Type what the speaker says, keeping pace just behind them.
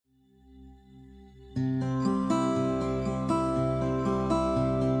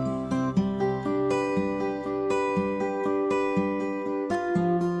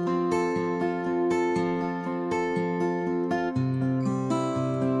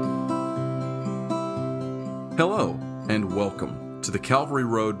Hello, and welcome to the Calvary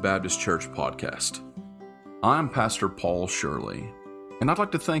Road Baptist Church podcast. I'm Pastor Paul Shirley, and I'd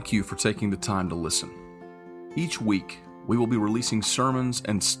like to thank you for taking the time to listen. Each week, we will be releasing sermons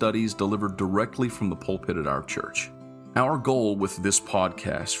and studies delivered directly from the pulpit at our church. Our goal with this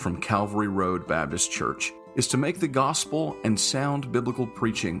podcast from Calvary Road Baptist Church is to make the gospel and sound biblical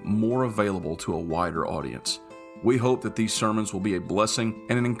preaching more available to a wider audience. We hope that these sermons will be a blessing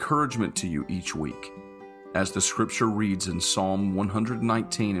and an encouragement to you each week. As the scripture reads in Psalm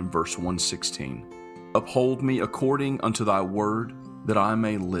 119 and verse 116, "Uphold me according unto thy word, that I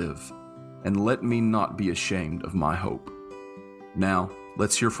may live, and let me not be ashamed of my hope." Now,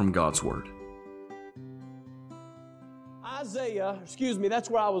 let's hear from God's word. Isaiah, that's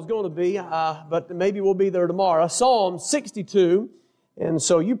where I was going to be, but maybe we'll be there tomorrow. Psalm 62, and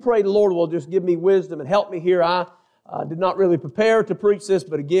so you pray the Lord will just give me wisdom and help me here. I did not really prepare to preach this,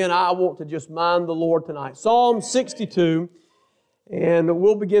 but again, I want to just mind the Lord tonight. Psalm 62, and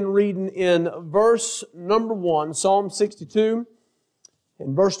we'll begin reading in verse number 1. Psalm 62,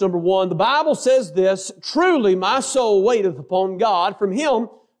 in verse number 1. The Bible says this, "Truly my soul waiteth upon God, from Him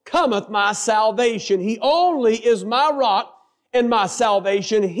cometh my salvation. He only is my rock and my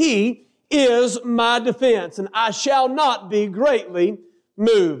salvation. He is my defense, and I shall not be greatly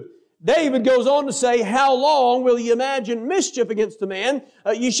moved." David goes on to say, "How long will ye imagine mischief against a man?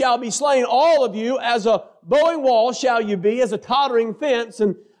 Ye shall be slain, all of you. As a bowing wall shall you be, as a tottering fence."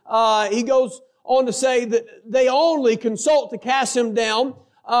 And he goes on to say that they only consult to cast him down.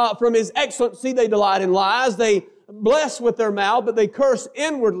 From His excellency they delight in lies. They bless with their mouth, but they curse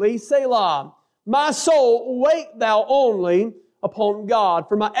inwardly. Selah. My soul, wait thou only upon God,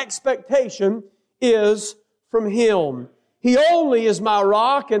 for my expectation is from Him. He only is my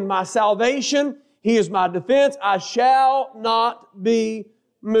rock and my salvation. He is my defense. I shall not be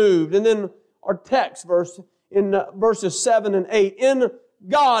moved. And then our text verse in verses 7 and 8. "In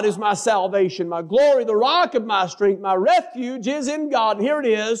God is my salvation, my glory, the rock of my strength. My refuge is in God." And here it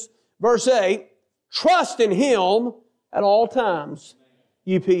is, verse 8. "Trust in Him at all times,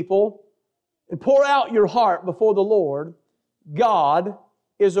 ye people, and pour out your heart before the Lord. God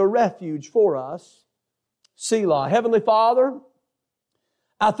is a refuge for us. Selah." Heavenly Father,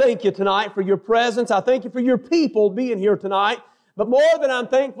 I thank You tonight for Your presence. I thank You for Your people being here tonight. But more than I'm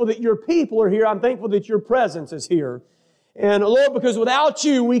thankful that Your people are here, I'm thankful that Your presence is here. And Lord, because without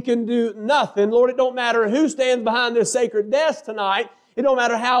You, we can do nothing. Lord, it don't matter who stands behind this sacred desk tonight. It don't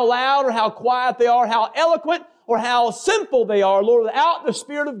matter how loud or how quiet they are, how eloquent or how simple they are. Lord, without the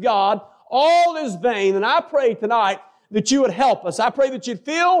Spirit of God, all is vain. And I pray tonight that You would help us. I pray that You'd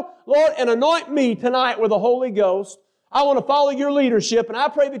fill, Lord, and anoint me tonight with the Holy Ghost. I want to follow Your leadership, and I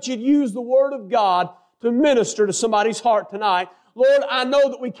pray that You'd use the Word of God to minister to somebody's heart tonight. Lord, I know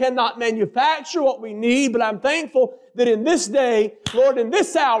that we cannot manufacture what we need, but I'm thankful that in this day, Lord, in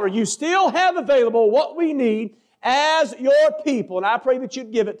this hour, You still have available what we need as Your people. And I pray that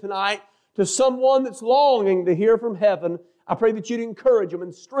You'd give it tonight to someone that's longing to hear from heaven. I pray that You'd encourage them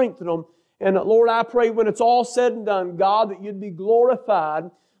and strengthen them. And Lord, I pray when it's all said and done, God, that You'd be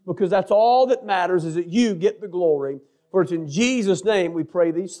glorified, because that's all that matters, is that You get the glory. For it's in Jesus' name we pray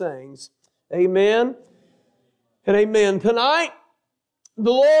these things. Amen and amen. Tonight,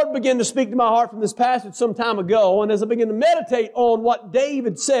 the Lord began to speak to my heart from this passage some time ago, and as I begin to meditate on what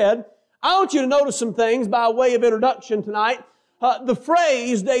David said, I want you to notice some things by way of introduction tonight. The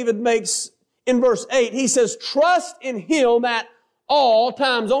phrase David makes in verse 8, he says, "Trust in Him at all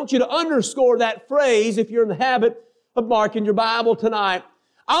times." I want you to underscore that phrase if you're in the habit of marking your Bible tonight.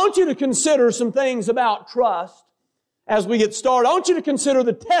 I want you to consider some things about trust as we get started. I want you to consider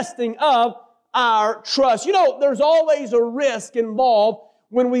the testing of our trust. You know, there's always a risk involved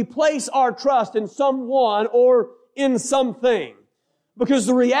when we place our trust in someone or in something. Because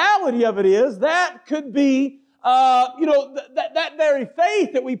the reality of it is that could be, that very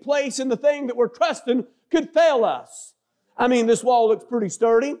faith that we place in the thing that we're trusting could fail us. I mean, this wall looks pretty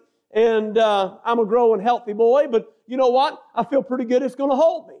sturdy, and I'm a growing healthy boy, but you know what? I feel pretty good it's going to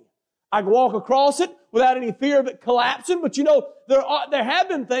hold me. I can walk across it without any fear of it collapsing, but you know, there have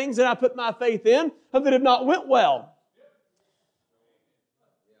been things that I put my faith in that have not went well.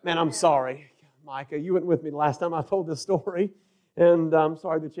 Man, I'm sorry, Micah. You went with me the last time I told this story, and I'm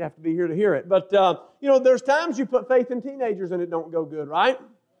sorry that you have to be here to hear it. But, there's times you put faith in teenagers and it don't go good, right?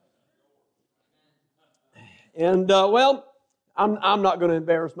 And, I'm not going to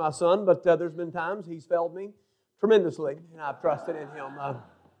embarrass my son, but there's been times he's failed me tremendously, and I've trusted in him.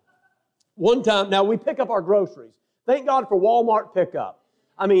 One time, now we pick up our groceries. Thank God for Walmart pickup.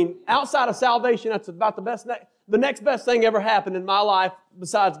 I mean, outside of salvation, that's about the best the next best thing ever happened in my life,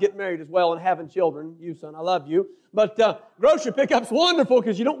 besides getting married as well and having children. You, son, I love you. But grocery pickup's wonderful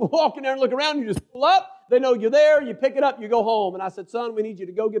because you don't walk in there and look around. You just pull up. They know you're there. You pick it up. You go home. And I said, son, we need you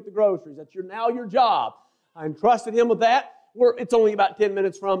to go get the groceries. That's now your job. I entrusted him with that. It's only about 10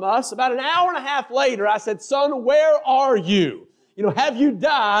 minutes from us. About an hour and a half later, I said, son, where are you? Have you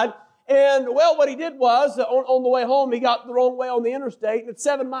died? And, well, what he did was, on the way home, he got the wrong way on the interstate, and it's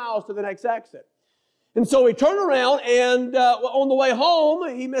 7 miles to the next exit. And so he turned around, and on the way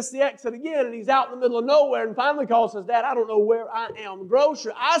home, he missed the exit again, and he's out in the middle of nowhere, and finally calls, says, Dad, I don't know where I am.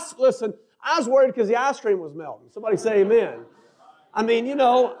 Grocery. Listen, I was worried because the ice cream was melting. Somebody say amen. I mean,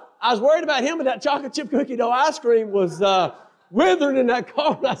 I was worried about him, but that chocolate chip cookie dough ice cream was withering in that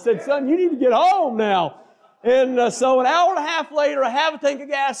car. And I said, son, you need to get home now. And so an hour and a half later, a half a tank of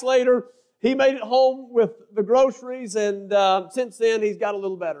gas later, he made it home with the groceries, and since then, he's got a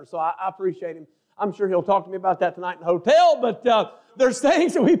little better. So I appreciate him. I'm sure he'll talk to me about that tonight in the hotel, but there's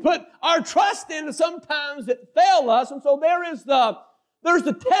things that we put our trust in sometimes that fail us, and so there's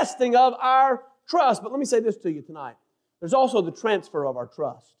the testing of our trust. But let me say this to you tonight. There's also the transfer of our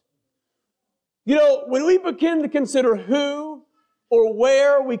trust. When we begin to consider who or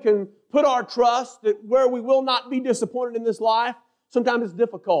where we can put our trust, where we will not be disappointed in this life, sometimes it's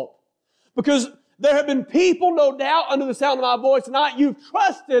difficult. Because there have been people, no doubt, under the sound of my voice tonight, you've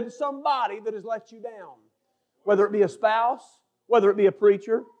trusted somebody that has let you down. Whether it be a spouse, whether it be a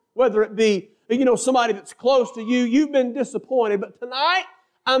preacher, whether it be, somebody that's close to you, you've been disappointed. But tonight,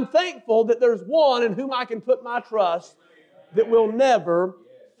 I'm thankful that there's one in whom I can put my trust that will never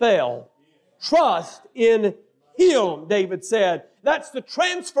fail. Trust in Him, David said. That's the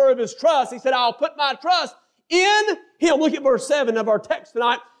transfer of his trust. He said, I'll put my trust in Him. Look at verse 7 of our text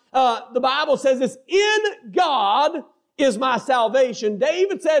tonight. The Bible says this, in God is my salvation.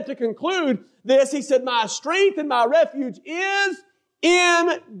 David said to conclude this, he said, my strength and my refuge is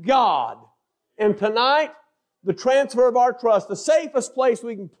in God. And tonight, the transfer of our trust, the safest place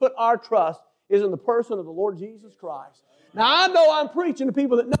we can put our trust is in the person of the Lord Jesus Christ. Now, I know I'm preaching to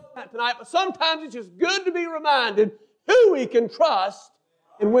people that know that tonight, but sometimes it's just good to be reminded who we can trust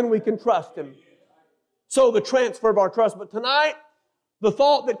and when we can trust Him. So the transfer of our trust. But tonight, the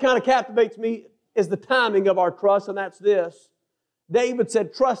thought that kind of captivates me is the timing of our trust, and that's this. David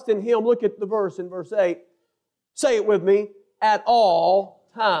said, trust in Him. Look at the verse in verse 8. Say it with me. At all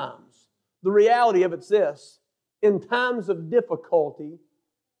times. The reality of it's this. In times of difficulty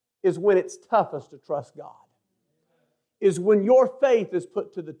is when it's toughest to trust God. Is when your faith is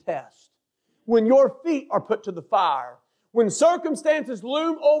put to the test. When your feet are put to the fire. When circumstances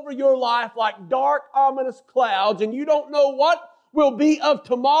loom over your life like dark, ominous clouds, and you don't know what will be of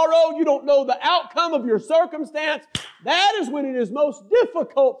tomorrow, you don't know the outcome of your circumstance, that is when it is most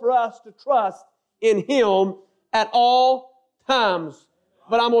difficult for us to trust in Him at all times.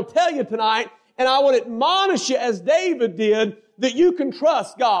 But I'm going to tell you tonight, and I want to admonish you as David did, that you can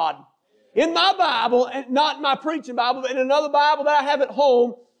trust God. In my Bible, and not my preaching Bible, but in another Bible that I have at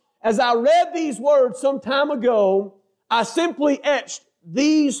home, as I read these words some time ago, I simply etched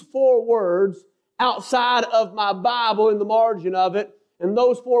these 4 words outside of my Bible in the margin of it, and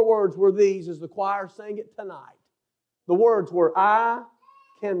those 4 words were these, as the choir sang it tonight. The words were, I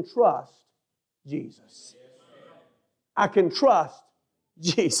can trust Jesus. I can trust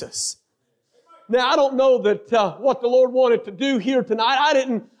Jesus. Now, I don't know that what the Lord wanted to do here tonight. I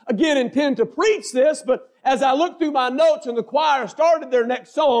didn't, again, intend to preach this, but as I looked through my notes and the choir started their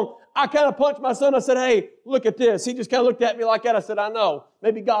next song, I kind of punched my son. I said, hey, look at this. He just kind of looked at me like that. I said, I know.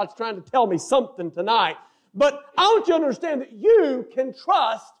 Maybe God's trying to tell me something tonight. But I want you to understand that you can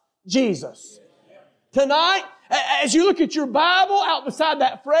trust Jesus. Tonight, as you look at your Bible out beside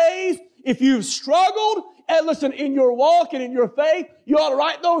that phrase, if you've struggled, and listen, in your walk and in your faith, you ought to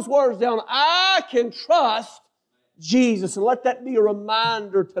write those words down. I can trust Jesus. And let that be a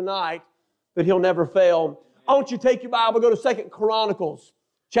reminder tonight that He'll never fail. I want you to take your Bible, go to 2 Chronicles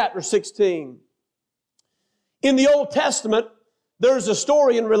chapter 16. In the Old Testament, there's a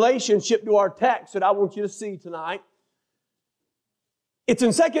story in relationship to our text that I want you to see tonight. It's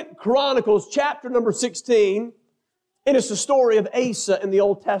in 2 Chronicles chapter number 16, and it's the story of Asa in the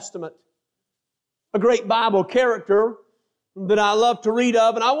Old Testament. A great Bible character that I love to read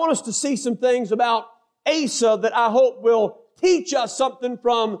of, and I want us to see some things about Asa that I hope will teach us something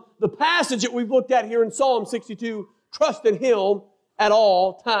from the passage that we've looked at here in Psalm 62, trust in Him at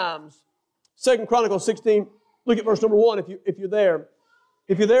all times. 2 Chronicles 16, look at verse number 1 if you're there.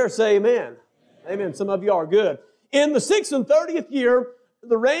 If you're there, say amen. Amen. Some of you are. Good. In the 6th and 30th year,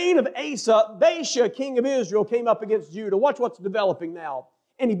 the reign of Asa, Baasha, king of Israel, came up against Judah. Watch what's developing now.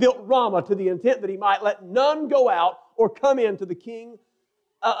 And he built Ramah to the intent that he might let none go out or come in to the king,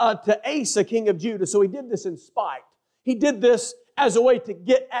 to Asa, king of Judah. So he did this in spite. He did this as a way to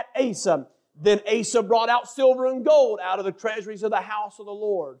get at Asa. Then Asa brought out silver and gold out of the treasuries of the house of the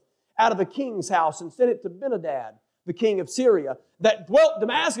Lord, out of the king's house, and sent it to Benhadad, the king of Syria, that dwelt in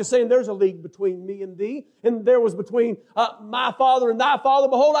Damascus, saying, there's a league between me and thee, and there was between my father and thy father.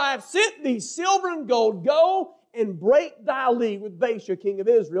 Behold, I have sent thee silver and gold. Go and break thy league with Baasha, king of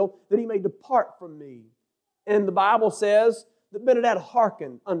Israel, that he may depart from me. And the Bible says that Benhadad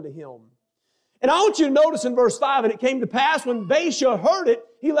hearkened unto him. And I want you to notice in verse 5, and it came to pass when Baasha heard it,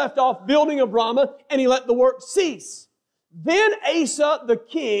 he left off building of Ramah, and he let the work cease. Then Asa the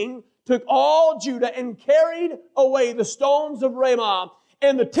king took all Judah and carried away the stones of Ramah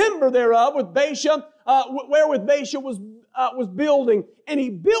and the timber thereof with Baasha, wherewith Baasha was building, and he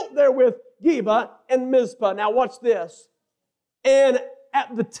built therewith Geba and Mizpah. Now watch this. And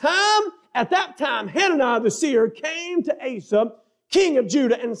at that time, Hananiah the seer came to Asa, king of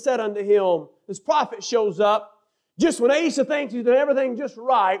Judah, and said unto him, this prophet shows up. Just when Asa thinks he's done everything just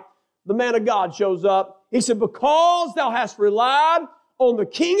right, the man of God shows up. He said, because thou hast relied on the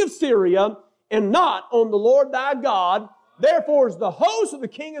king of Syria and not on the Lord thy God, therefore is the host of the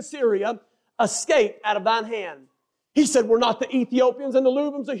king of Syria escaped out of thine hand. He said, were not the Ethiopians and the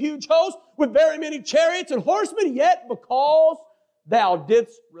Lubims a huge host with very many chariots and horsemen? Yet because thou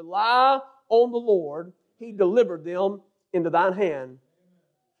didst rely on the Lord, he delivered them into thine hand.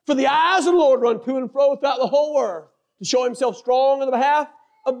 For the eyes of the Lord run to and fro throughout the whole earth to show himself strong on the behalf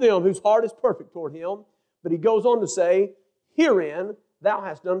of them whose heart is perfect toward him. But he goes on to say, herein thou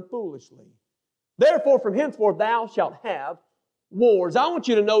hast done foolishly. Therefore from henceforth thou shalt have wars. I want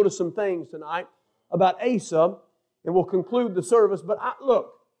you to notice some things tonight about Asa, and we'll conclude the service. But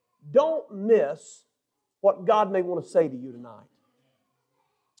look, don't miss what God may want to say to you tonight.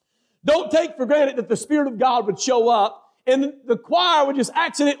 Don't take for granted that the Spirit of God would show up and the choir would just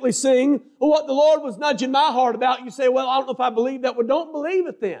accidentally sing what the Lord was nudging my heart about. You say, well, I don't know if I believe that. Well, don't believe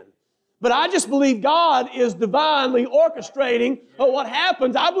it then. But I just believe God is divinely orchestrating what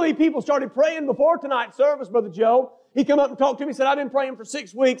happens. I believe people started praying before tonight's service, Brother Joe. He came up and talked to me and said, I've been praying for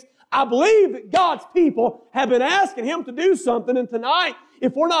 6 weeks. I believe that God's people have been asking Him to do something. And tonight,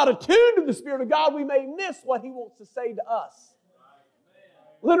 if we're not attuned to the Spirit of God, we may miss what He wants to say to us.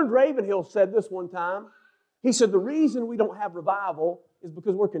 Leonard Ravenhill said this one time. He said, the reason we don't have revival is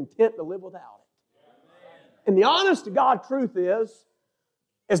because we're content to live without it. And the honest to God truth is,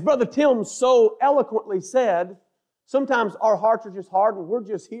 as Brother Tim so eloquently said, sometimes our hearts are just hardened. We're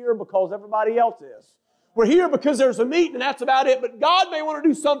just here because everybody else is. We're here because there's a meeting and that's about it. But God may want to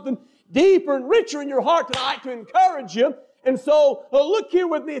do something deeper and richer in your heart tonight to encourage you. And so look here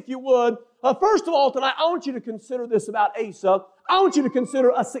with me if you would. First of all tonight, I want you to consider this about Asa. I want you to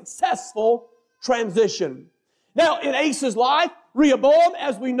consider a successful transition. Now, in Asa's life, Rehoboam,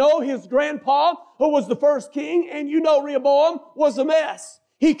 as we know, his grandpa, who was the first king, and you know Rehoboam was a mess.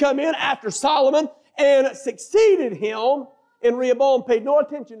 He come in after Solomon and succeeded him, and Rehoboam paid no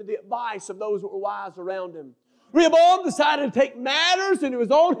attention to the advice of those who were wise around him. Rehoboam decided to take matters into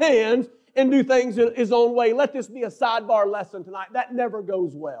his own hands and do things in his own way. Let this be a sidebar lesson tonight. That never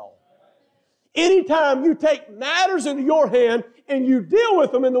goes well. Anytime you take matters into your hand and you deal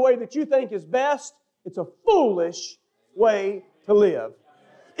with them in the way that you think is best, it's a foolish way to live.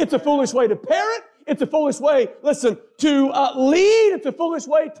 It's a foolish way to parent. It's a foolish way, listen, to lead. It's a foolish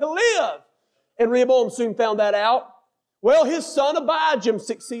way to live. And Rehoboam soon found that out. Well, his son Abijam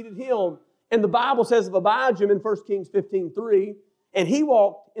succeeded him. And the Bible says of Abijam in 1 Kings 15:3, and he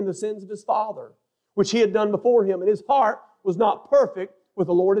walked in the sins of his father, which he had done before him, and his heart was not perfect with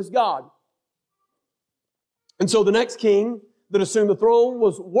the Lord his God. And so the next king that assumed the throne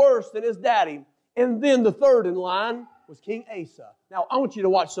was worse than his daddy. And then the third in line was King Asa. Now, I want you to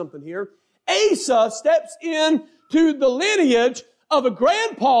watch something here. Asa steps into the lineage of a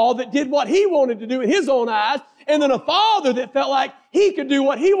grandpa that did what he wanted to do in his own eyes, and then a father that felt like he could do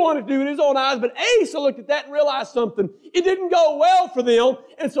what he wanted to do in his own eyes. But Asa looked at that and realized something. It didn't go well for them,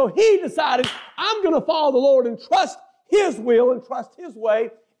 and so he decided, I'm going to follow the Lord and trust His will and trust His way,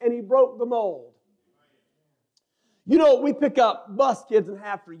 and he broke the mold. You know, we pick up bus kids and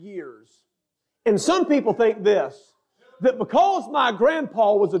have for years. And some people think this, that because my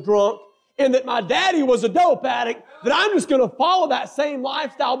grandpa was a drunk and that my daddy was a dope addict, that I'm just going to follow that same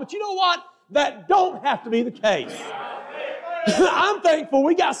lifestyle. But you know what? That don't have to be the case. I'm thankful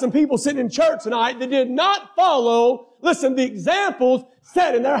we got some people sitting in church tonight that did not follow, listen, the examples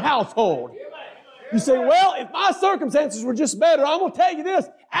set in their household. You say, well, if my circumstances were just better, I'm going to tell you this,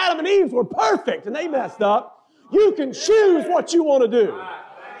 Adam and Eve were perfect and they messed up. You can choose what you want to do.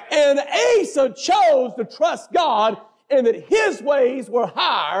 And Asa chose to trust God and that his ways were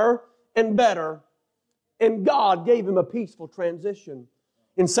higher and better. And God gave him a peaceful transition.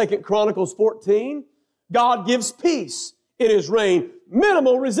 In 2 Chronicles 14, God gives peace in his reign.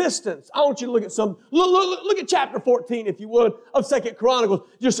 Minimal resistance. I want you to look at look at chapter 14, if you would, of 2 Chronicles.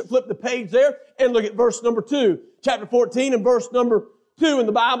 Just flip the page there and look at verse number 2. Chapter 14 and verse number 2. And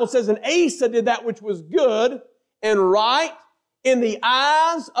the Bible says, and Asa did that which was good and right in the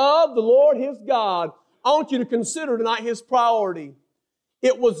eyes of the Lord his God. I want you to consider tonight his priority.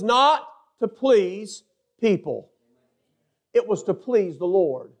 It was not to please people. It was to please the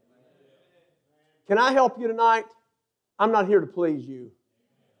Lord. Can I help you tonight? I'm not here to please you.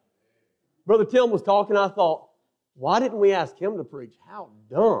 Brother Tim was talking, I thought, why didn't we ask him to preach? How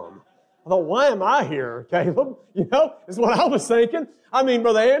dumb. I thought, why am I here, Caleb? You know, is what I was thinking. I mean,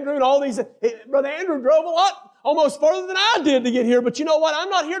 Brother Andrew and all these, Brother Andrew drove a lot, almost further than I did to get here. But you know what? I'm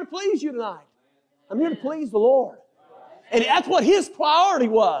not here to please you tonight. I'm here to please the Lord. And that's what his priority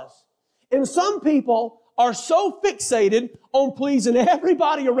was. And some people are so fixated on pleasing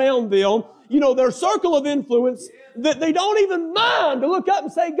everybody around them, you know, their circle of influence, that they don't even mind to look up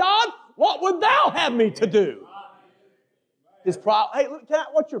and say, God, what would thou have me to do? Hey, look,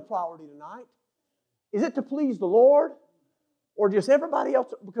 what's your priority tonight? Is it to please the Lord or just everybody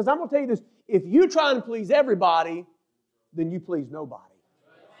else? Because I'm going to tell you this, if you try and please everybody, then you please nobody.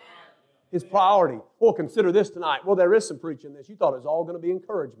 His priority. Well, consider this tonight. Well, there is some preaching in this. You thought it was all going to be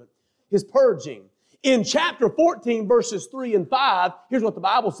encouragement. His purging. In chapter 14, verses 3 and 5, here's what the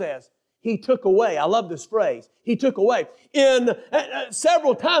Bible says. He took away. I love this phrase. He took away. In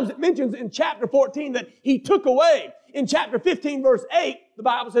several times it mentions in chapter 14 that he took away. In chapter 15, verse 8, the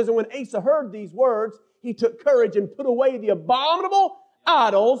Bible says, and when Asa heard these words, he took courage and put away the abominable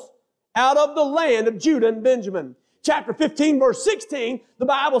idols out of the land of Judah and Benjamin. Chapter 15, verse 16, the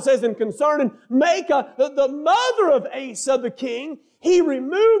Bible says, and concerning Maacah, the mother of Asa the king, he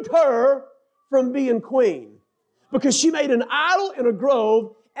removed her from being queen because she made an idol in a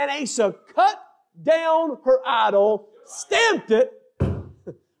grove, and Asa cut down her idol, stamped it,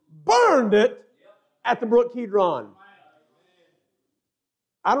 burned it at the brook Kidron.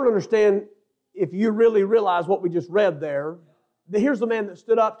 I don't understand if you really realize what we just read there. Here's the man that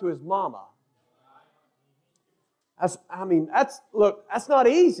stood up to his mama. That's not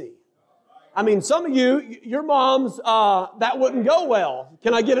easy. I mean, some of you, your moms, that wouldn't go well.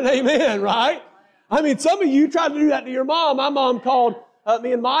 Can I get an amen, right? I mean, some of you tried to do that to your mom. My mom called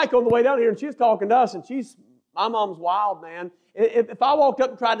me and Mike on the way down here, and she was talking to us, and my mom's wild, man. If I walked up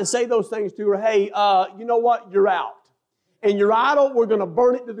and tried to say those things to her, hey, you know what? You're out. And your idol, we're going to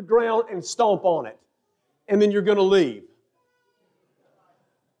burn it to the ground and stomp on it. And then you're going to leave.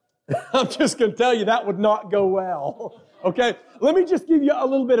 I'm just going to tell you that would not go well. Okay? Let me just give you a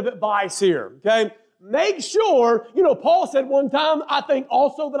little bit of advice here. Okay? Make sure, Paul said one time, I think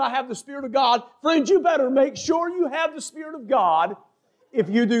also that I have the Spirit of God. Friends, you better make sure you have the Spirit of God if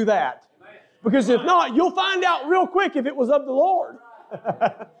you do that. Because if not, you'll find out real quick if it was of the Lord.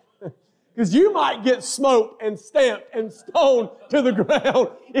 Because you might get smoked and stamped and stoned to the ground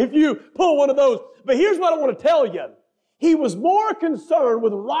if you pull one of those. But here's what I want to tell you. He was more concerned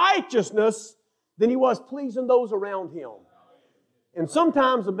with righteousness than he was pleasing those around him. And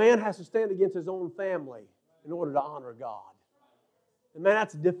sometimes a man has to stand against his own family in order to honor God. And man,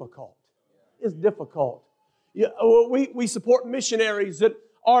 that's difficult. It's difficult. We support missionaries that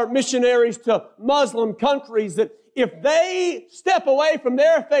are missionaries to Muslim countries that if they step away from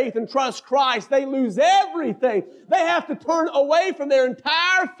their faith and trust Christ, they lose everything. They have to turn away from their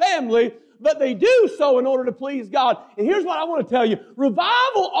entire family, but they do so in order to please God. And here's what I want to tell you.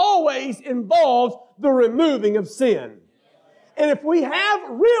 Revival always involves the removing of sin. And if we have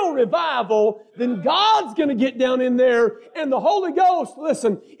real revival, then God's going to get down in there, and the Holy Ghost,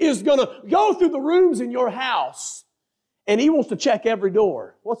 listen, is going to go through the rooms in your house, and He wants to check every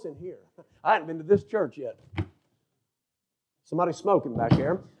door. What's in here? I haven't been to this church yet. Somebody's smoking back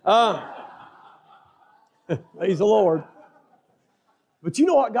there. Praise the Lord. But you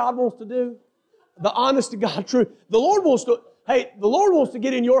know what God wants to do? The honest to God truth. The Lord wants to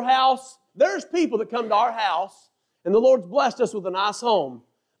get in your house. There's people that come to our house, and the Lord's blessed us with a nice home,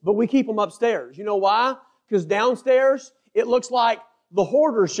 but we keep them upstairs. You know why? Because downstairs, it looks like the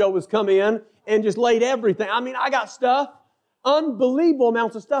hoarder show has come in and just laid everything. I mean, I got stuff, unbelievable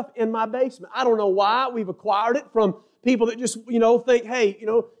amounts of stuff in my basement. I don't know why. We've acquired it from people that just, think, hey,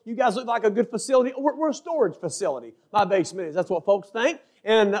 you guys look like a good facility. We're a storage facility. My basement is. That's what folks think.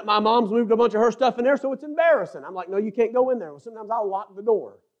 And my mom's moved a bunch of her stuff in there, so it's embarrassing. I'm like, no, you can't go in there. Well, sometimes I'll lock the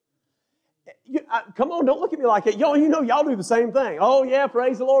door. Come on, don't look at me like that. Y'all do the same thing. Oh, yeah,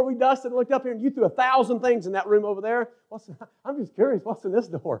 praise the Lord. We dusted and looked up here, and you threw 1,000 things in that room over there. I'm just curious, what's in this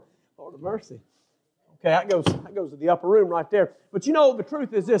door? Lord of mercy. Okay, that goes to the upper room right there. But the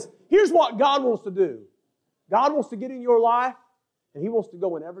truth is this. Here's what God wants to do. God wants to get in your life, and He wants to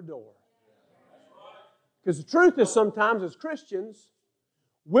go in every door. Because the truth is sometimes as Christians,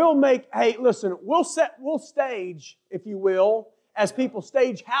 we'll stage, if you will, as people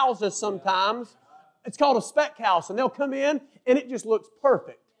stage houses sometimes. It's called a spec house, and they'll come in, and it just looks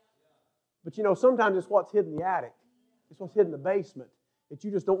perfect. But sometimes it's what's hidden in the attic. It's what's hidden in the basement that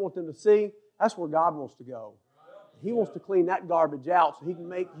you just don't want them to see. That's where God wants to go. He wants to clean that garbage out so He can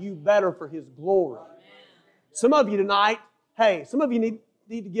make you better for His glory. Some of you tonight, need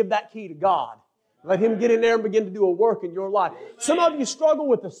to give that key to God. Let Him get in there and begin to do a work in your life. Some of you struggle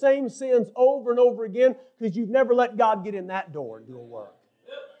with the same sins over and over again because you've never let God get in that door and do a work.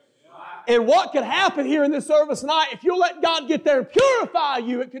 And what could happen here in this service tonight, if you'll let God get there and purify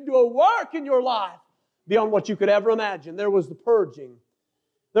you, it could do a work in your life beyond what you could ever imagine. There was the purging.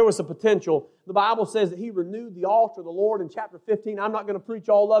 There was the potential. The Bible says that He renewed the altar of the Lord in chapter 15. I'm not going to preach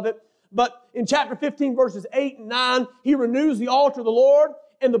all of it. But in chapter 15, verses 8 and 9, He renews the altar of the Lord.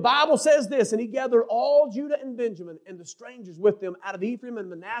 And the Bible says this, and He gathered all Judah and Benjamin and the strangers with them out of Ephraim and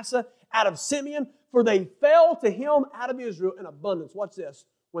Manasseh, out of Simeon, for they fell to Him out of Israel in abundance. Watch this.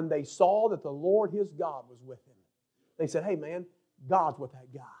 When they saw that the Lord His God was with Him. They said, hey man, God's with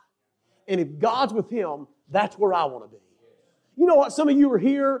that guy. And if God's with him, that's where I want to be. You know what? Some of you are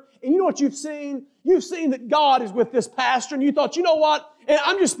here, and you know what you've seen? You've seen that God is with this pastor, and you thought, you know what? And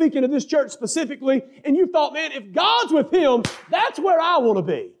I'm just speaking to this church specifically, and you thought, man, if God's with him, that's where I want to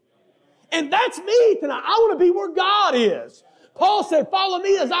be. And that's me tonight. I want to be where God is. Paul said, follow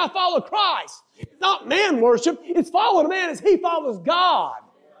me as I follow Christ. It's not man worship. It's following a man as he follows God.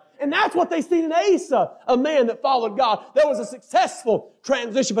 And that's what they seen in Asa, a man that followed God. There was a successful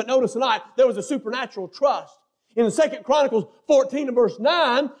transition, but notice tonight, there was a supernatural trust. In 2 Chronicles 14 and verse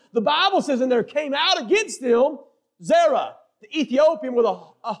 9, the Bible says, and there came out against them Zerah, the Ethiopian, with a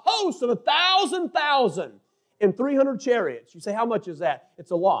host of 1,000 and 300 chariots. You say, how much is that?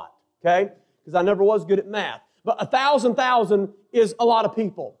 It's a lot, okay? Because I never was good at math. But 1,000 is a lot of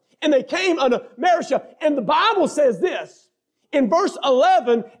people. And they came unto Marishah. And the Bible says this, in verse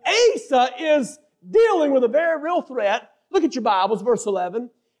 11, Asa is dealing with a very real threat. Look at your Bibles, verse 11.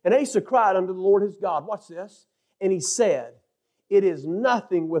 And Asa cried unto the Lord his God. Watch this. And he said, it is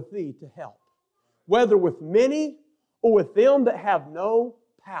nothing with thee to help, whether with many or with them that have no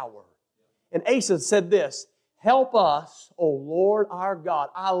power. And Asa said this, help us, O Lord our God.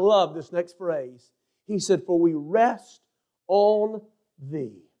 I love this next phrase. He said, for we rest on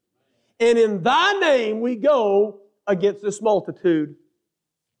thee. And in thy name we go against this multitude.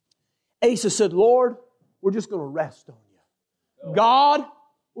 Asa said, Lord, we're just going to rest on you. God,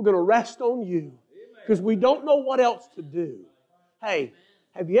 we're going to rest on you because we don't know what else to do. Hey,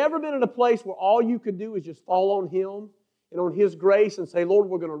 have you ever been in a place where all you could do is just fall on Him and on His grace and say, Lord,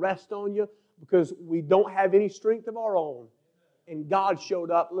 we're going to rest on you because we don't have any strength of our own. And God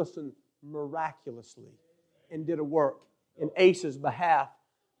showed up, listen, miraculously and did a work in Asa's behalf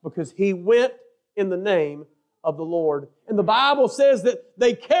because he went in the name of the Lord. And the Bible says that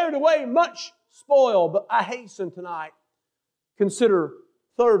they carried away much spoil, but I hasten tonight. Consider,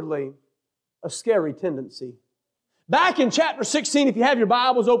 thirdly, a scary tendency. Back in chapter 16, if you have your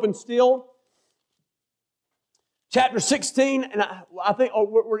Bibles open still, chapter 16, and I think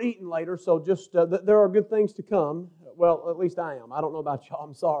we're eating later, so just there are good things to come. Well, at least I am. I don't know about y'all.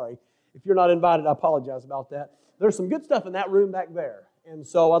 I'm sorry. If you're not invited, I apologize about that. There's some good stuff in that room back there. And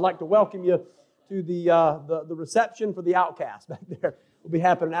so I'd like to welcome you to the reception for the outcast back there. Will be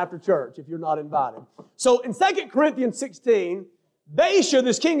happening after church if you're not invited. So in 2 Corinthians 16, Baasha,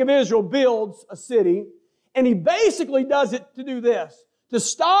 this king of Israel, builds a city, and he basically does it to do this, to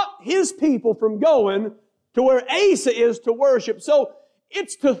stop his people from going to where Asa is to worship. So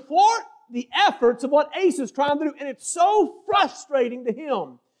it's to thwart the efforts of what Asa is trying to do, and it's so frustrating to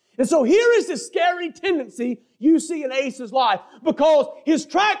him. And so here is this scary tendency you see in Asa's life, because his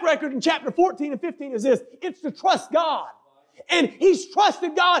track record in chapter 14 and 15 is this, it's to trust God. And he's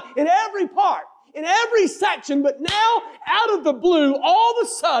trusted God in every part, in every section, but now, out of the blue, all of a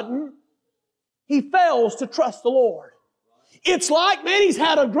sudden, he fails to trust the Lord. It's like, man, he's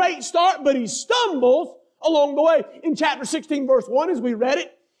had a great start, but he stumbles along the way. In chapter 16, verse 1, as we read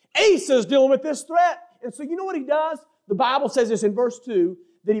it, Asa's dealing with this threat. And so you know what he does? The Bible says this in verse 2,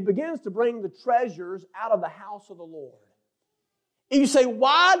 that he begins to bring the treasures out of the house of the Lord. And you say,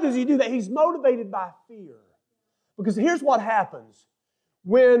 why does he do that? He's motivated by fear. Because here's what happens.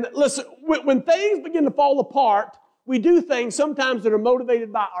 When things begin to fall apart, we do things sometimes that are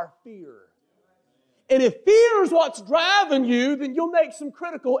motivated by our fear. And if fear is what's driving you, then you'll make some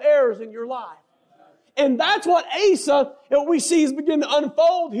critical errors in your life. And that's what Asa, we see is beginning to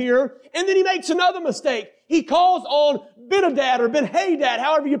unfold here. And then he makes another mistake. He calls on Ben-Hadad or Ben-Hadad,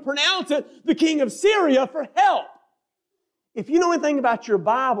 however you pronounce it, the king of Syria, for help. If you know anything about your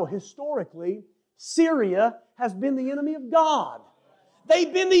Bible, historically, Syria has been the enemy of God.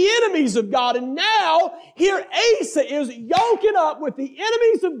 They've been the enemies of God. And now, here Asa is yoking up with the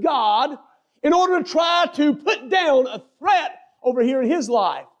enemies of God in order to try to put down a threat over here in his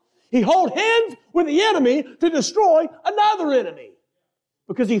life. He held hands with the enemy to destroy another enemy.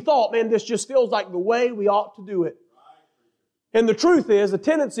 Because he thought, man, this just feels like the way we ought to do it. And the truth is, the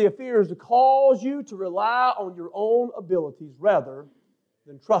tendency of fear is to cause you to rely on your own abilities rather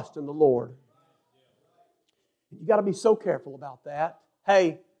than trust in the Lord. You've got to be so careful about that.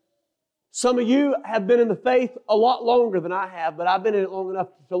 Hey, some of you have been in the faith a lot longer than I have, but I've been in it long enough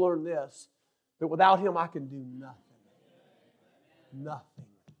to learn this, that without Him I can do nothing. Nothing.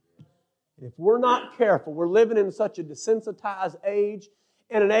 And if we're not careful, we're living in such a desensitized age,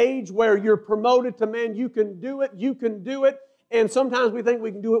 and an age where you're promoted to, man, you can do it, and sometimes we think we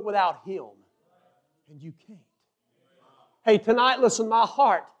can do it without Him. And you can't. Hey, tonight, listen, my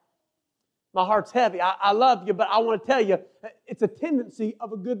heart's heavy. I love you, but I want to tell you, it's a tendency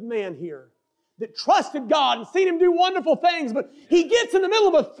of a good man here that trusted God and seen Him do wonderful things, but he gets in the middle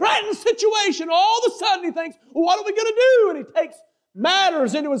of a threatened situation. All of a sudden he thinks, well, what are we going to do? And he takes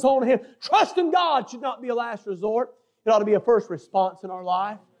matters into his own hand. Trust in God should not be a last resort. It ought to be a first response in our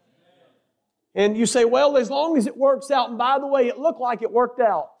life. And you say, well, as long as it works out, and by the way, it looked like it worked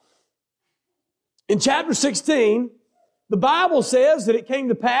out. In chapter 16, the Bible says that it came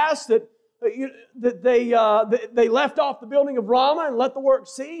to pass that they left off the building of Ramah and let the work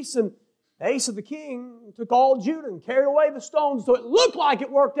cease, and Asa the king took all Judah and carried away the stones. So it looked like it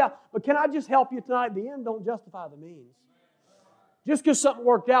worked out. But can I just help you tonight? The end don't justify the means. Just because something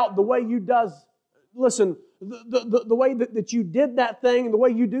worked out the way you does, listen, the way that you did that thing and the way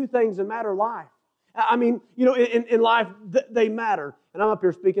you do things in matter of life. I mean, you know, in life, they matter. And I'm up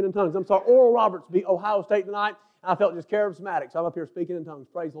here speaking in tongues. I'm sorry, Oral Roberts beat Ohio State tonight. I felt just charismatic, so I'm up here speaking in tongues.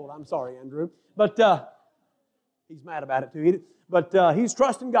 Praise the Lord. I'm sorry, Andrew. But he's mad about it too. But he's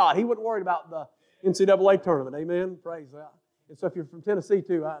trusting God. He wasn't worried about the NCAA tournament. Amen? Praise God. And so if you're from Tennessee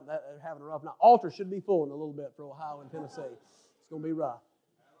too, they're having a rough night. Altar should be full in a little bit for Ohio and Tennessee. It's going to be rough.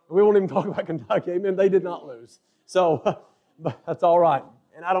 We won't even talk about Kentucky. Amen? They did not lose. So but that's all right.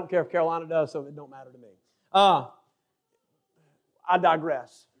 And I don't care if Carolina does, so it don't matter to me. I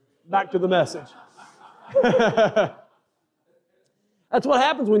digress. Back to the message. That's what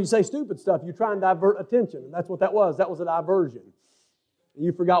happens when you say stupid stuff. You try and divert attention. And that's what that was. That was a diversion.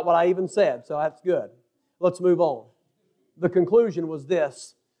 You forgot what I even said, so that's good. Let's move on. The conclusion was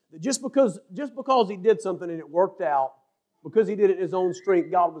this, that just because he did something and it worked out, because he did it in his own strength,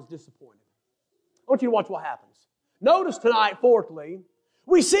 God was disappointed. I want you to watch what happens. Notice tonight, fourthly,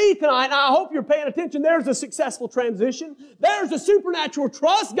 we see tonight, and I hope you're paying attention, there's a successful transition. There's a supernatural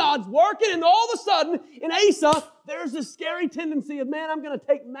trust. God's working, and all of a sudden, in Asa, there's this scary tendency of, man, I'm going to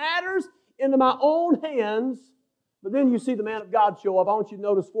take matters into my own hands. But then you see the man of God show up. I want you to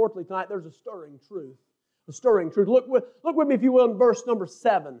notice, fourthly, tonight, there's a stirring truth. A stirring truth. Look with me, if you will, in verse number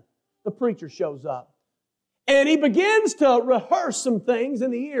 7. The preacher shows up. And he begins to rehearse some things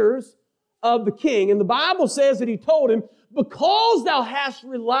in the ears of the king. And the Bible says that he told him, because thou hast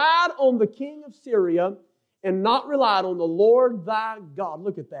relied on the king of Syria and not relied on the Lord thy God.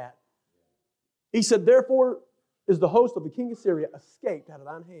 Look at that. He said, therefore is the host of the king of Syria escaped out of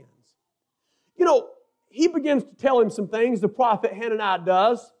thine hands. You know, he begins to tell him some things, the prophet Hananiah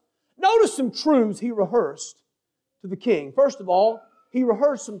does. Notice some truths he rehearsed to the king. First of all, he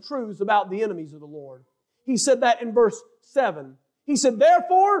rehearsed some truths about the enemies of the Lord. He said that in verse 7. He said,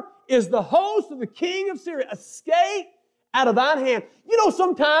 therefore is the host of the king of Syria escaped out of thine hand. You know,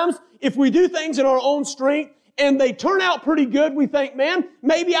 sometimes if we do things in our own strength and they turn out pretty good, we think, man,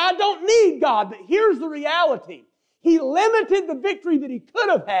 maybe I don't need God. But here's the reality. He limited the victory that he could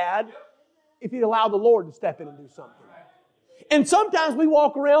have had if he'd allowed the Lord to step in and do something. And sometimes we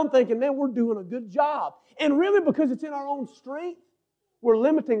walk around thinking, man, we're doing a good job. And really, because it's in our own strength, we're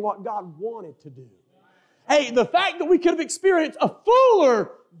limiting what God wanted to do. Hey, the fact that we could have experienced a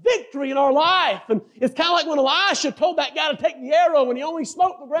fuller victory in our life. And it's kind of like when Elisha told that guy to take the arrow and he only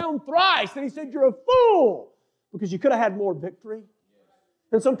smote the ground thrice. And he said, you're a fool, because you could have had more victory.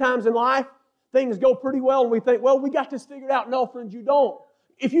 And sometimes in life, things go pretty well and we think, well, we got this figured out. No, friends, you don't.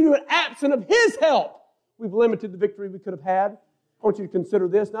 If you do it absent of His help, we've limited the victory we could have had. I want you to consider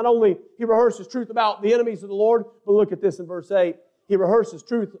this. Not only he rehearses truth about the enemies of the Lord, but look at this in verse 8. He rehearses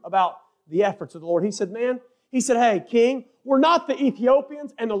truth about the efforts of the Lord. He said, hey, king, were not the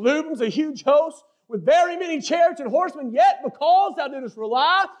Ethiopians and the Lubims a huge host with very many chariots and horsemen? Yet because thou didst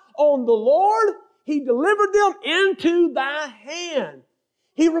rely on the Lord, He delivered them into thy hand.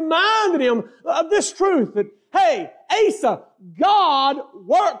 He reminded him of this truth that, hey, Asa, God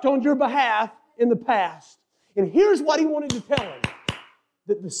worked on your behalf in the past. And here's what he wanted to tell him.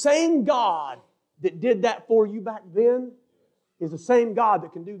 That the same God that did that for you back then is the same God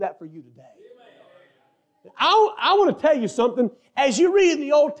that can do that for you today. I want to tell you something. As you read in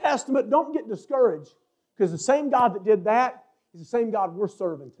the Old Testament, don't get discouraged. Because the same God that did that is the same God we're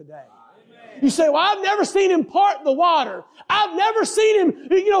serving today. You say, well, I've never seen Him part the water. I've never seen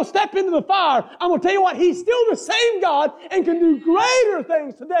Him, step into the fire. I'm going to tell you what, He's still the same God and can do greater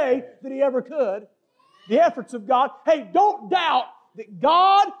things today than He ever could. The efforts of God. Hey, don't doubt that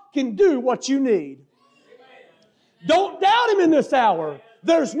God can do what you need. Don't doubt Him in this hour.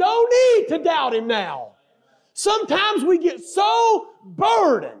 There's no need to doubt Him now. Sometimes we get so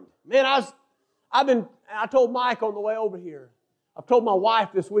burdened. Man, I told Mike on the way over here, I've told my wife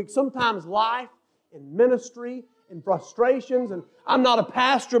this week, sometimes life and ministry and frustrations, and I'm not a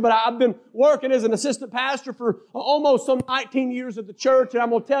pastor, but I've been working as an assistant pastor for almost some 19 years at the church, and I'm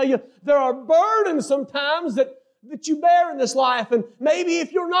going to tell you, there are burdens sometimes that you bear in this life, and maybe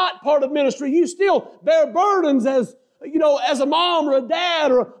if you're not part of ministry, you still bear burdens as a mom or a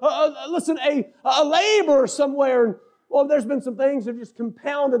dad or a laborer somewhere. And, well, there's been some things that have just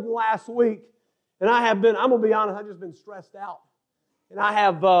compounded in the last week, and I'm going to be honest, I've just been stressed out. And I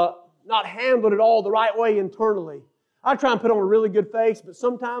have not handled it all the right way internally. I try and put on a really good face, but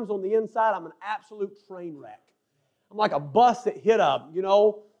sometimes on the inside, I'm an absolute train wreck. I'm like a bus that hit a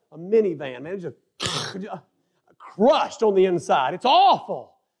minivan, man. It's just crushed on the inside. It's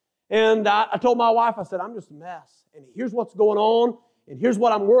awful. And I told my wife, I said, I'm just a mess. And here's what's going on, and here's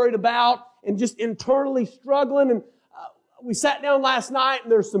what I'm worried about, and just internally struggling. And we sat down last night, and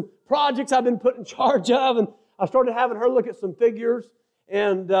there's some projects I've been put in charge of, and I started having her look at some figures.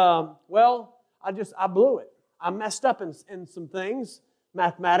 And, I blew it. I messed up in some things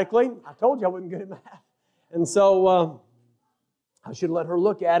mathematically. I told you I wasn't good at math. And so I should let her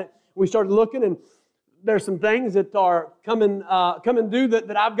look at it. We started looking, and there's some things that are coming due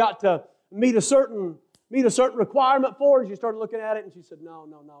that I've got to meet a certain requirement for. And she started looking at it, and she said, no,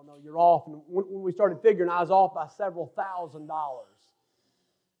 you're off. And when we started figuring, I was off by several $1,000s.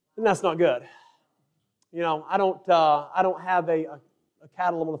 And that's not good. I don't have a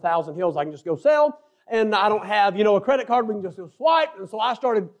cattle on 1,000 hills I can just go sell, and I don't have, a credit card we can just go swipe. And so I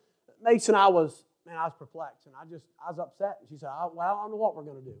started, Mason, I was perplexed, and I was upset. And she said, I don't know what we're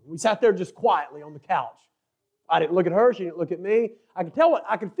going to do. We sat there just quietly on the couch. I didn't look at her, she didn't look at me. I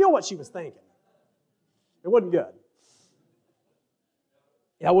could feel what she was thinking. It wasn't good.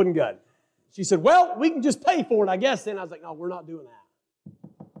 Yeah, it wasn't good. She said, well, we can just pay for it, I guess. Then I was like, no, we're not doing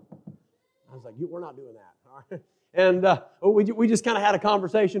that. I was like, we're not doing that. All right. And we just kind of had a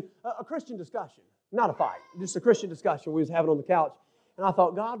conversation, a Christian discussion, not a fight, just a Christian discussion we was having on the couch. And I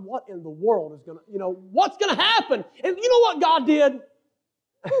thought, God, what in the world is going to, what's going to happen? And you know what God did?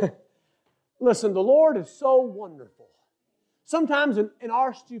 Listen, the Lord is so wonderful. Sometimes in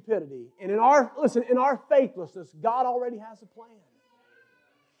our stupidity and in our faithlessness, God already has a plan.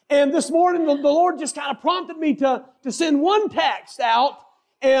 And this morning, the Lord just kind of prompted me to send one text out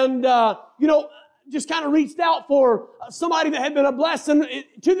and, just kind of reached out for somebody that had been a blessing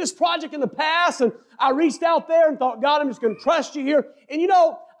to this project in the past, and I reached out there and thought, God, I'm just going to trust you here. And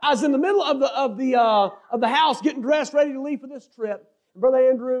I was in the middle of the house getting dressed, ready to leave for this trip. And Brother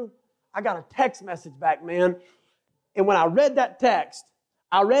Andrew, I got a text message back, man. And when I read that text,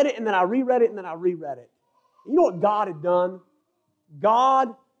 I read it and then I reread it and then I reread it. You know what God had done?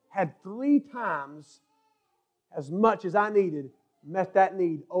 God had 3 times as much as I needed, met that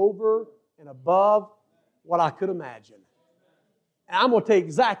need over and above what I could imagine. And I'm going to tell you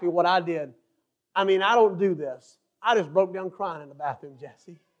exactly what I did. I don't do this. I just broke down crying in the bathroom,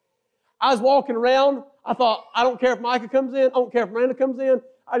 Jesse. I was walking around. I thought, I don't care if Micah comes in. I don't care if Miranda comes in.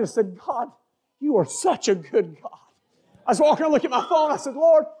 I just said, God, you are such a good God. I was walking around looking at my phone. I said,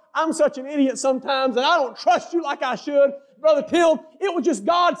 Lord, I'm such an idiot sometimes, and I don't trust you like I should. Brother Till, it was just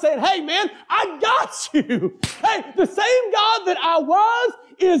God saying, hey, man, I got you. Hey, the same God that I was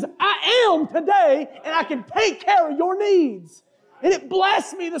is I am today, and I can take care of your needs. And it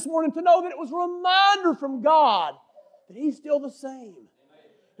blessed me this morning to know that it was a reminder from God that He's still the same.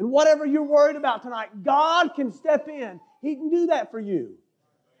 And whatever you're worried about tonight, God can step in. He can do that for you.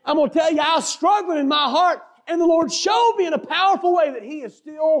 I'm going to tell you, I was struggling in my heart, And the Lord showed me in a powerful way that He is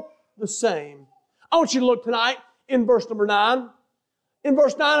still the same. I want you to look tonight in verse number 9. In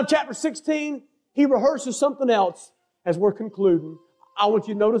verse 9 of chapter 16, He rehearses something else as we're concluding. I want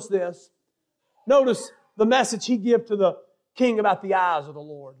you to notice this. Notice the message He gives to the king about the eyes of the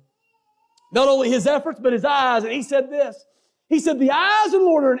Lord. Not only His efforts, but His eyes. And He said this. He said, the eyes of the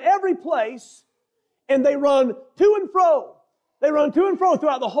Lord are in every place, and they run to and fro. They run to and fro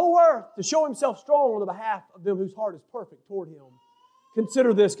throughout the whole earth to show Himself strong on the behalf of them whose heart is perfect toward Him.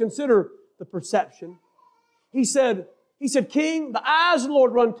 Consider this. Consider the perception. He said, King, the eyes of the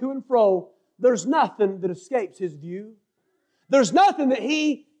Lord run to and fro. There's nothing that escapes His view. There's nothing that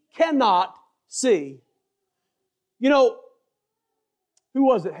He cannot see. You know, who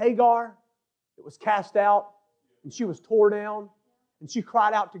was it? Hagar. It was cast out, and she was tore down, and she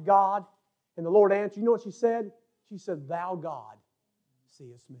cried out to God, and the Lord answered. You know what she said? She said, Thou, God,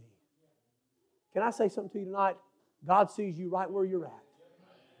 seest me. Can I say something to you tonight? God sees you right where you're at.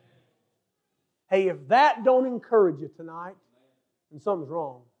 Hey, if that don't encourage you tonight, then something's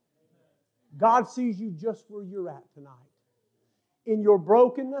wrong. God sees you just where you're at tonight. In your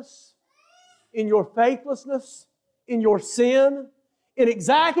brokenness, in your faithlessness, in your sin, in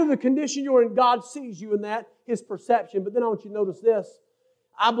exactly the condition you're in, God sees you in that, His perception. But then I want you to notice this.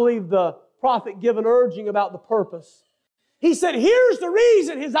 I believe the prophet gave an urging about the purpose. He said, here's the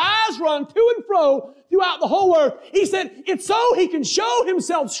reason His eyes run to and fro throughout the whole earth. He said, it's so He can show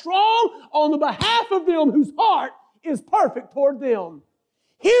Himself strong on the behalf of them whose heart is perfect toward them.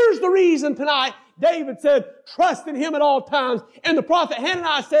 Here's the reason tonight. David said, trust in Him at all times. And the prophet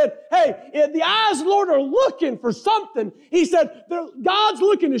Hananiah said, hey, the eyes of the Lord are looking for something. He said, God's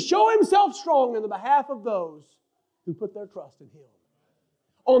looking to show Himself strong on the behalf of those who put their trust in Him.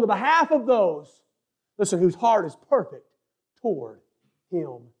 On the behalf of those, listen, whose heart is perfect toward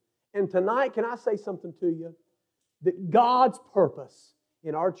Him. And tonight, can I say something to you? That God's purpose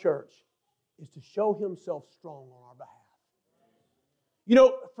in our church is to show Himself strong on our behalf. You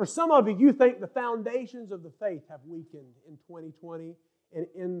know, for some of you, you think the foundations of the faith have weakened in 2020 and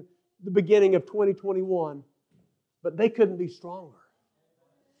in the beginning of 2021, but they couldn't be stronger.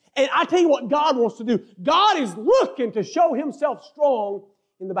 And I tell you what God wants to do. God is looking to show Himself strong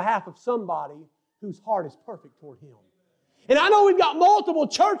in the behalf of somebody whose heart is perfect toward Him. And I know we've got multiple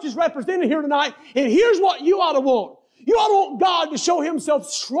churches represented here tonight, and here's what you ought to want. You ought to want God to show Himself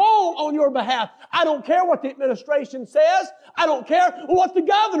strong on your behalf. I don't care what the administration says. I don't care what the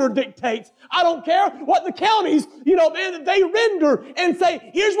governor dictates. I don't care what the counties, they render and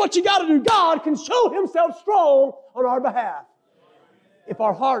say, here's what you got to do. God can show Himself strong on our behalf if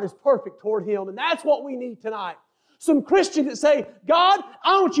our heart is perfect toward Him. And that's what we need tonight. Some Christians that say, God,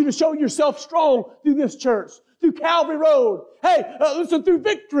 I want you to show yourself strong through this church, through Calvary Road. Hey, listen, through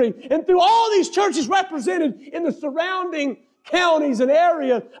Victory and through all these churches represented in the surrounding counties and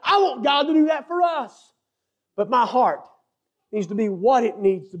areas. I want God to do that for us. But my heart needs to be what it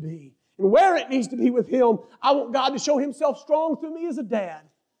needs to be and where it needs to be with Him. I want God to show Himself strong through me as a dad,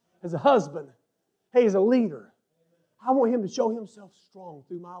 as a husband, hey, as a leader. I want Him to show Himself strong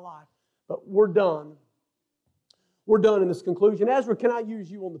through my life. But we're done. We're done in this conclusion. Ezra, can I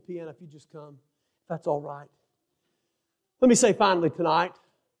use you on the piano if you just come? If that's all right. Let me say finally tonight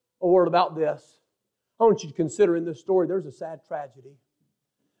a word about this. I want you to consider in this story there's a sad tragedy.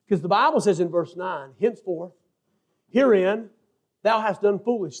 Because the Bible says in verse 9, henceforth, herein thou hast done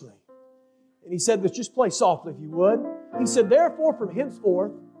foolishly. And he said this, just play softly if you would. He said, therefore from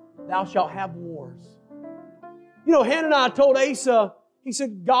henceforth thou shalt have wars. You know, Hananiah told Asa, he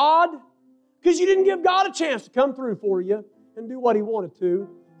said, God, because you didn't give God a chance to come through for you and do what He wanted to,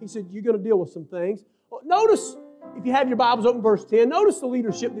 He said, you're going to deal with some things. Well, notice, if you have your Bibles open, verse 10, notice the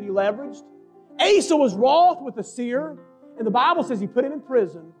leadership that he leveraged. Asa was wroth with the seer, and the Bible says he put him in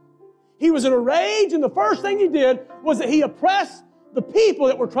prison. He was in a rage, and the first thing he did was that he oppressed the people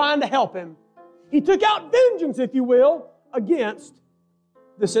that were trying to help him. He took out vengeance, if you will, against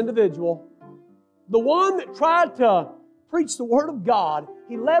this individual. The one that tried to preach the Word of God,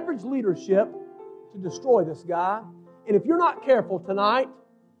 he leveraged leadership to destroy this guy. And if you're not careful tonight,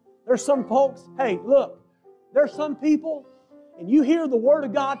 there's some folks, hey, look, there's some people, and you hear the Word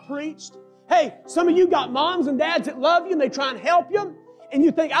of God preached. Hey, some of you got moms and dads that love you, and they try and help you. And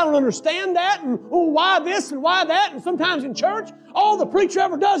you think, I don't understand that, and oh, why this and why that. And sometimes in church, all the preacher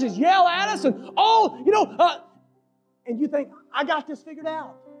ever does is yell at us, and and you think, I got this figured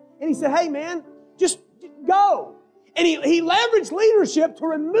out. And he said, hey man, just go. And he leveraged leadership to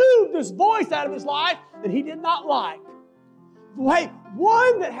remove this voice out of his life that he did not like. Hey,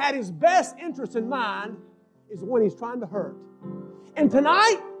 one that had his best interest in mind is the one he's trying to hurt. And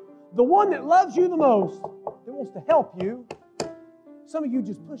tonight, the one that loves you the most, that wants to help you, some of you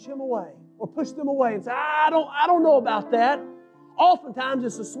just push him away or push them away and say, I don't know about that. Oftentimes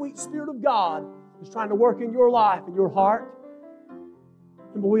it's the sweet Spirit of God that's trying to work in your life and your heart.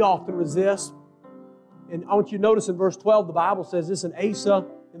 But we often resist. And I want you to notice in verse 12, the Bible says this, and Asa,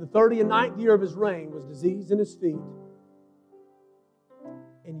 in the 39th year of his reign, was diseased in his feet.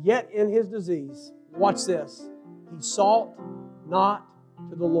 And yet in his disease, watch this, he sought not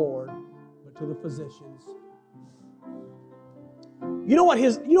to the Lord, but to the physicians. You know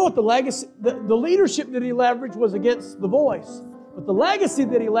what the legacy, the leadership that he leveraged was against the voice. But the legacy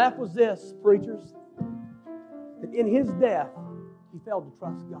that he left was this, preachers, that in his death, he failed to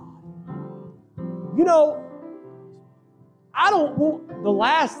trust God. You know, the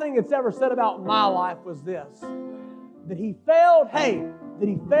last thing that's ever said about my life was this, that he failed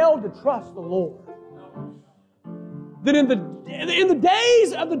to trust the Lord. That in the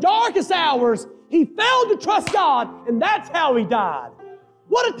days of the darkest hours, he failed to trust God, and that's how he died.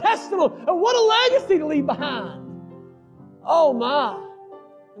 What a testimony, and what a legacy to leave behind. Oh my.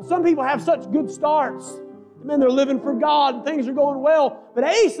 And some people have such good starts. Man, they're living for God and things are going well. But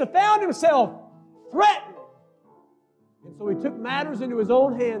Asa found himself threatened. And so he took matters into his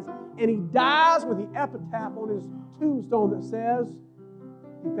own hands, and he dies with the epitaph on his tombstone that says,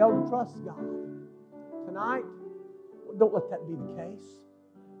 he failed to trust God. Tonight, don't let that be the case.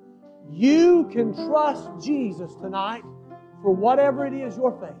 You can trust Jesus tonight for whatever it is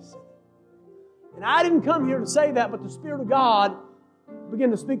you're facing. And I didn't come here to say that, but the Spirit of God began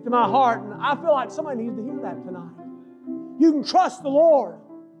to speak to my heart, and I feel like somebody needs to hear that tonight. You can trust the Lord.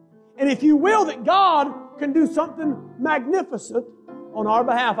 And if you will, that God can do something magnificent on our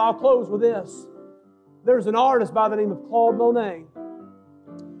behalf. I'll close with this. There's an artist by the name of Claude Monet.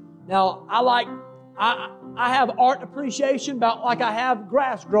 Now, I have art appreciation about like I have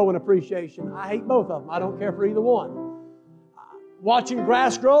grass growing appreciation. I hate both of them. I don't care for either one. Watching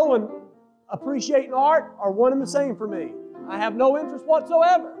grass grow and appreciating art are one and the same for me. I have no interest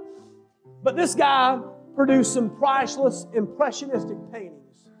whatsoever. But this guy produced some priceless, impressionistic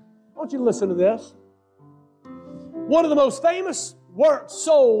paintings. I want you to listen to this. One of the most famous works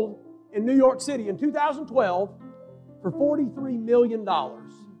sold in New York City in 2012 for $43 million. Now,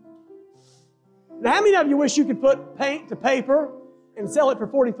 how many of you wish you could put paint to paper and sell it for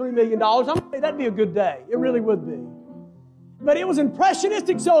 $43 million? I'm going to say that'd be a good day. It really would be. But it was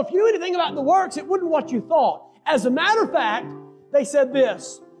impressionistic, so if you knew anything about the works, it wasn't what you thought. As a matter of fact, they said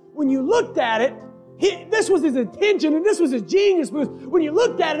this. When you looked at it, this was his intention and this was his genius. When you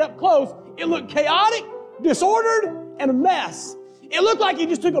looked at it up close, it looked chaotic, disordered, and a mess. It looked like he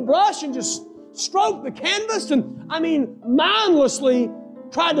just took a brush and just stroked the canvas and, mindlessly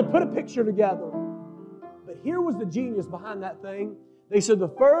tried to put a picture together. But here was the genius behind that thing. They said the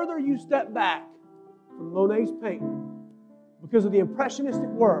further you step back from Monet's painting, because of the impressionistic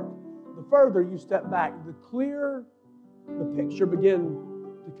work, the further you step back, the clearer the picture began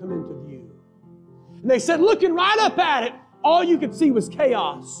to come into view. And they said, looking right up at it, all you could see was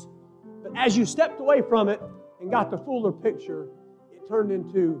chaos. But as you stepped away from it and got the fuller picture, it turned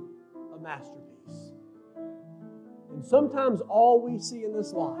into a masterpiece. And sometimes all we see in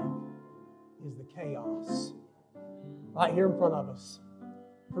this life is the chaos right here in front of us.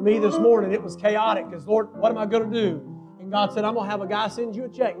 For me this morning, it was chaotic because, Lord, what am I going to do? And God said, I'm going to have a guy send you a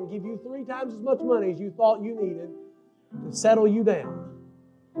check and give you 3 times as much money as you thought you needed to settle you down.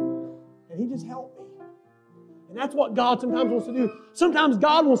 And He just helped me. And that's what God sometimes wants to do. Sometimes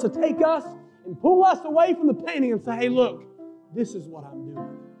God wants to take us and pull us away from the painting and say, hey, look, this is what I'm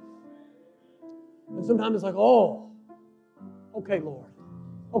doing. And sometimes it's like, oh, okay, Lord.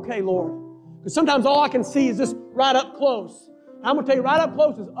 Okay, Lord. Because sometimes all I can see is just right up close. And I'm going to tell you, right up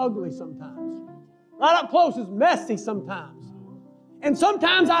close is ugly sometimes. Right up close is messy sometimes. And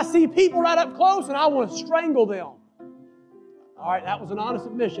sometimes I see people right up close and I want to strangle them. All right, that was an honest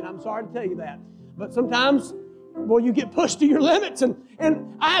admission. I'm sorry to tell you that. But sometimes, well, you get pushed to your limits and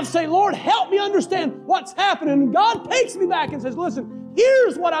I have to say, Lord, help me understand what's happening. And God takes me back and says, listen,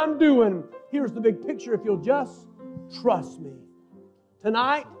 here's what I'm doing. Here's the big picture if you'll just trust me.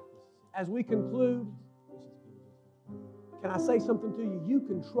 Tonight, as we conclude, can I say something to you? You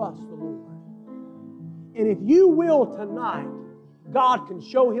can trust the Lord. And if you will tonight, God can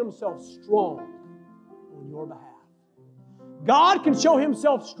show Himself strong on your behalf. God can show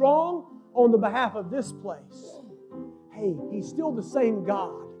Himself strong on the behalf of this place. Hey, He's still the same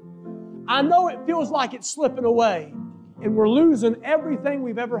God. I know it feels like it's slipping away and we're losing everything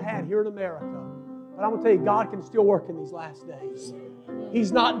we've ever had here in America. But I'm going to tell you, God can still work in these last days.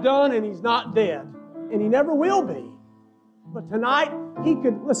 He's not done and He's not dead. And He never will be. But tonight, He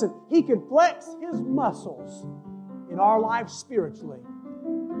could flex His muscles in our life spiritually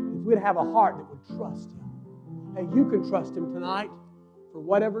if we'd have a heart that would trust Him. Hey, you can trust Him tonight for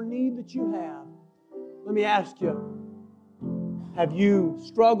whatever need that you have. Let me ask you, have you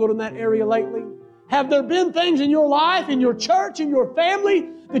struggled in that area lately? Have there been things in your life, in your church, in your family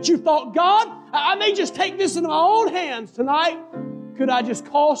that you thought, God, I may just take this into my own hands tonight? Could I just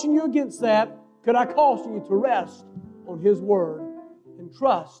caution you against that? Could I caution you to rest on His Word and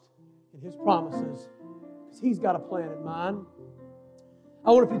trust in His promises? Because He's got a plan in mind.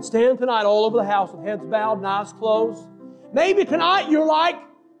 I wonder if you'd stand tonight all over the house with heads bowed and eyes closed. Maybe tonight you're like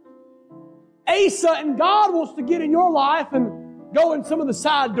Asa and God wants to get in your life and go in some of the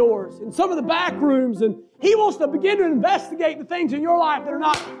side doors, in some of the back rooms, and He wants to begin to investigate the things in your life that are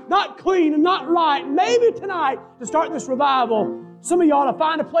not clean and not right. And maybe tonight, to start this revival, some of you ought to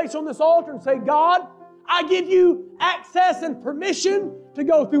find a place on this altar and say, God, I give you access and permission to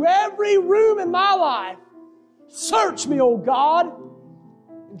go through every room in my life. Search me, oh God,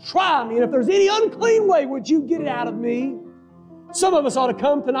 and try me. And if there's any unclean way, would you get it out of me? Some of us ought to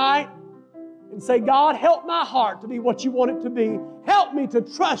come tonight and say, God, help my heart to be what you want it to be. Help me to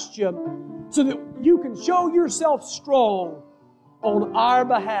trust you so that you can show yourself strong on our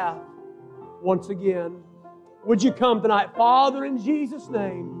behalf once again. Would you come tonight? Father, in Jesus'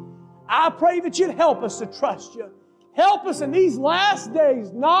 name, I pray that you'd help us to trust you. Help us in these last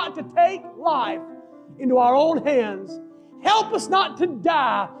days not to take life into our own hands. Help us not to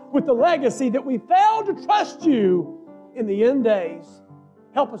die with the legacy that we failed to trust you in the end days.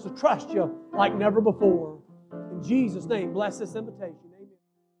 Help us to trust you like never before. In Jesus' name, bless this invitation. Amen.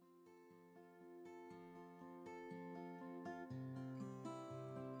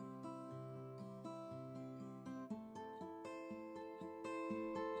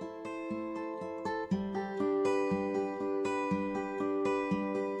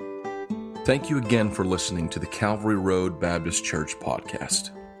 Thank you again for listening to the Calvary Road Baptist Church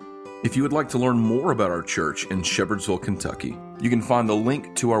podcast. If you would like to learn more about our church in Shepherdsville, Kentucky, you can find the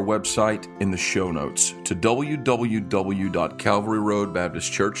link to our website in the show notes to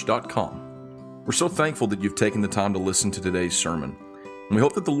www.calvaryroadbaptistchurch.com. We're so thankful that you've taken the time to listen to today's sermon, and we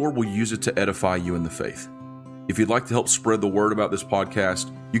hope that the Lord will use it to edify you in the faith. If you'd like to help spread the word about this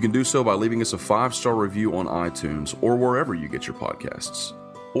podcast, you can do so by leaving us a 5-star review on iTunes or wherever you get your podcasts,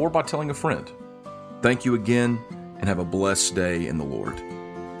 or by telling a friend. Thank you again, and have a blessed day in the Lord.